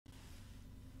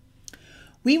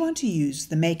We want to use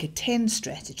the make a 10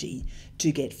 strategy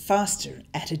to get faster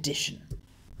at addition.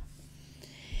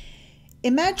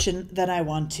 Imagine that I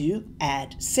want to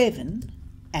add 7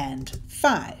 and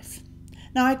 5.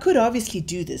 Now I could obviously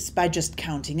do this by just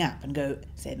counting up and go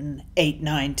 7, 8,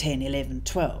 9, 10, 11,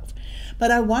 12.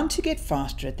 But I want to get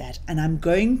faster at that, and I'm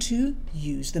going to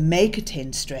use the make a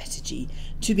 10 strategy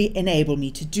to enable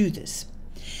me to do this.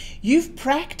 You've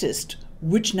practiced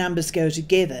which numbers go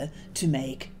together to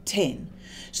make 10.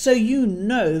 So you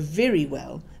know very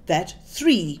well that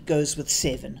 3 goes with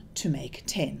 7 to make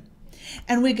 10.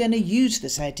 And we're going to use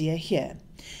this idea here.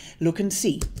 Look and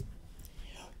see.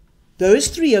 Those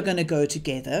 3 are going to go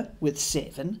together with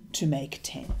 7 to make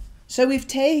 10. So we've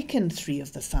taken 3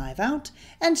 of the 5 out,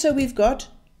 and so we've got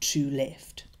 2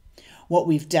 left. What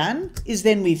we've done is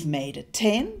then we've made a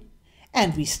 10,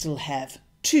 and we still have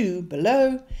 2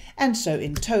 below, and so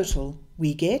in total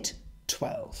we get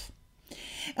 12.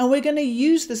 And we're going to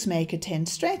use this make a 10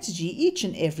 strategy each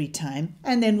and every time,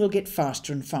 and then we'll get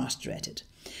faster and faster at it.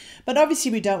 But obviously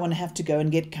we don't want to have to go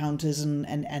and get counters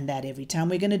and that every time.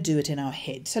 We're going to do it in our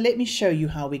head. So let me show you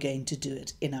how we're going to do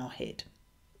it in our head.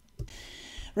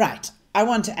 Right, I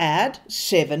want to add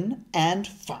 7 and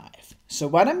 5. So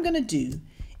what I'm going to do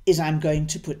is I'm going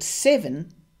to put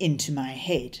 7 into my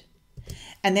head.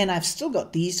 And then I've still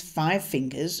got these 5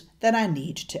 fingers that I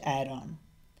need to add on.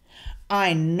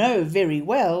 I know very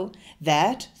well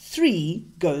that 3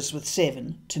 goes with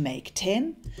 7 to make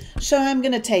 10. So I'm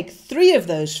going to take 3 of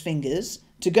those fingers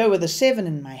to go with a 7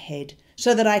 in my head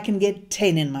so that I can get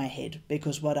 10 in my head,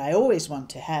 because what I always want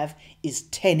to have is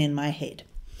 10 in my head.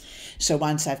 So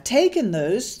once I've taken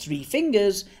those 3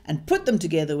 fingers and put them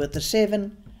together with the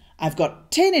 7, I've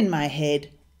got 10 in my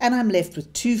head and I'm left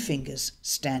with 2 fingers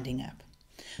standing up.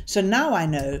 So now I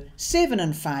know 7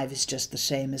 and 5 is just the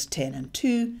same as 10 and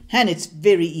 2, and it's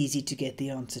very easy to get the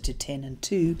answer to 10 and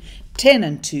 2. 10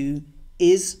 and 2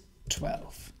 is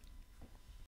 12.